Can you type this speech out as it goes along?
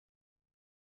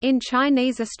In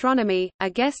Chinese astronomy, a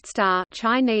guest star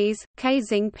Chinese,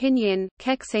 Keizing Pinyin,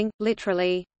 Kexing,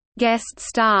 literally, guest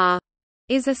star,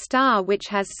 is a star which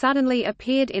has suddenly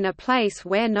appeared in a place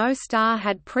where no star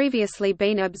had previously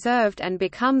been observed and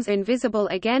becomes invisible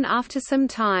again after some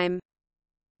time.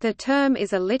 The term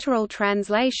is a literal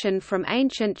translation from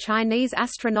ancient Chinese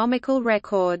astronomical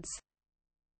records.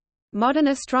 Modern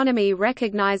astronomy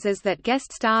recognizes that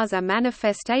guest stars are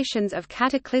manifestations of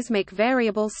cataclysmic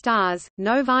variable stars,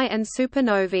 novae and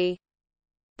supernovae.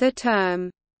 The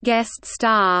term, guest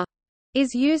star,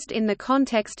 is used in the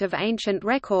context of ancient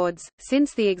records,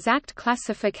 since the exact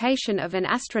classification of an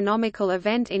astronomical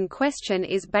event in question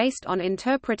is based on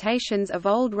interpretations of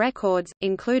old records,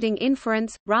 including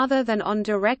inference, rather than on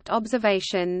direct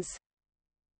observations.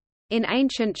 In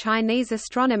ancient Chinese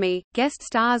astronomy, guest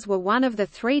stars were one of the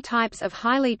three types of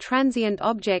highly transient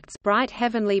objects, bright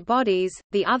heavenly bodies,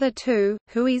 the other two,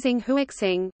 Huizing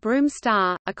Huixing, broom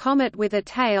star, a comet with a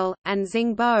tail, and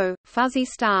Xingbo, fuzzy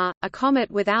star, a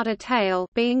comet without a tail,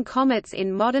 being comets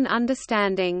in modern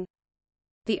understanding.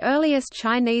 The earliest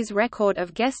Chinese record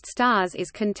of guest stars is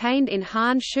contained in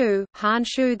Han Shu,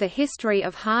 The History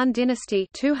of Han Dynasty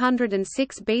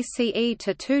 206 BCE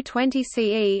to 220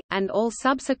 CE, and all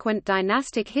subsequent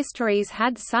dynastic histories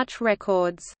had such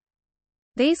records.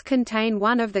 These contain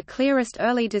one of the clearest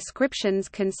early descriptions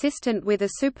consistent with a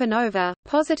supernova,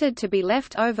 posited to be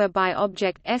left over by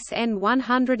object SN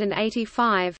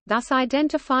 185, thus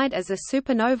identified as a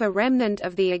supernova remnant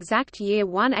of the exact year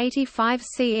 185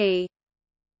 CE.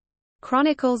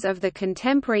 Chronicles of the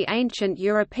contemporary ancient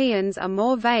Europeans are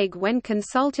more vague when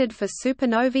consulted for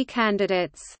supernovae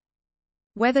candidates.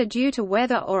 Whether due to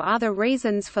weather or other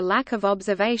reasons for lack of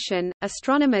observation,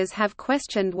 astronomers have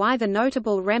questioned why the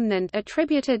notable remnant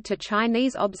attributed to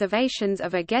Chinese observations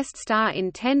of a guest star in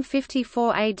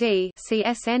 1054 AD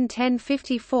 (CSN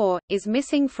 1054) is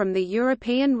missing from the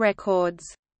European records.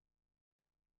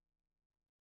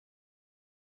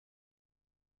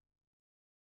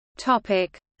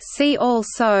 See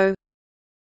also: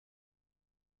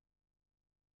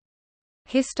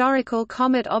 Historical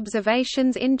comet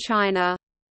observations in China.